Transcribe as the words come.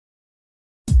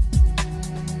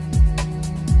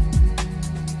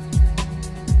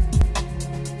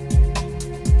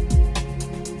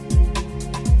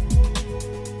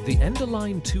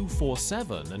Endoline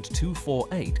 247 and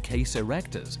 248 case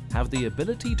erectors have the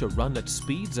ability to run at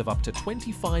speeds of up to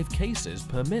 25 cases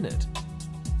per minute.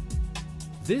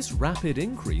 This rapid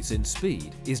increase in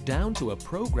speed is down to a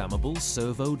programmable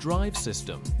servo drive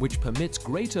system, which permits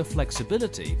greater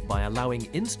flexibility by allowing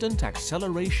instant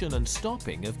acceleration and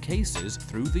stopping of cases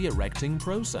through the erecting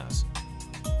process.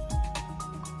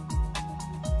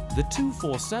 The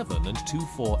 247 and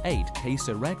 248 case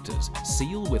erectors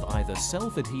seal with either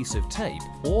self-adhesive tape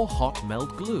or hot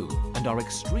melt glue and are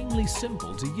extremely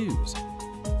simple to use.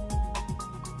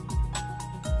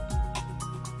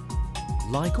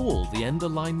 Like all the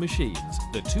Endoline machines,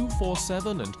 the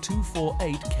 247 and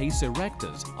 248 case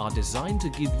erectors are designed to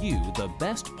give you the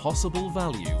best possible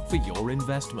value for your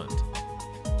investment.